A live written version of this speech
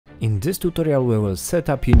In this tutorial we will set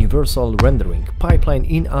up universal rendering pipeline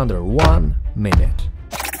in under 1 minute.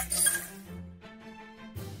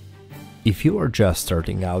 If you are just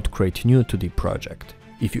starting out, create new 2D project.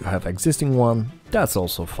 If you have existing one, that's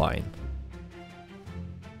also fine.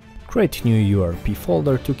 Create new URP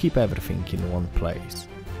folder to keep everything in one place.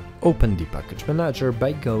 Open the package manager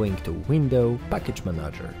by going to Window, Package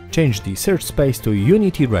Manager. Change the search space to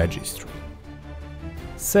Unity Registry.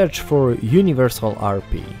 Search for Universal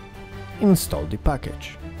RP. Install the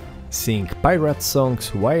package. Sing pirate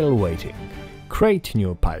songs while waiting. Create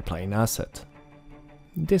new pipeline asset.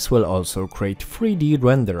 This will also create 3D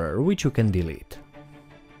renderer which you can delete.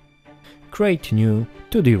 Create new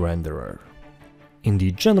 2D renderer. In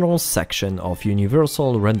the General section of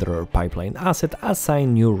Universal Renderer Pipeline Asset,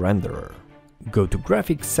 assign new renderer. Go to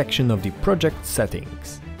Graphics section of the project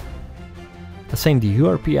settings. Assign the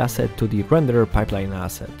URP asset to the renderer pipeline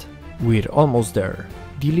asset. We're almost there.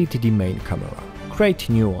 Delete the main camera. Create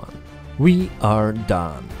new one. We are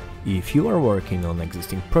done. If you are working on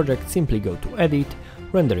existing project, simply go to Edit,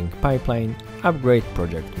 Rendering Pipeline, Upgrade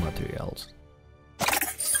Project Materials.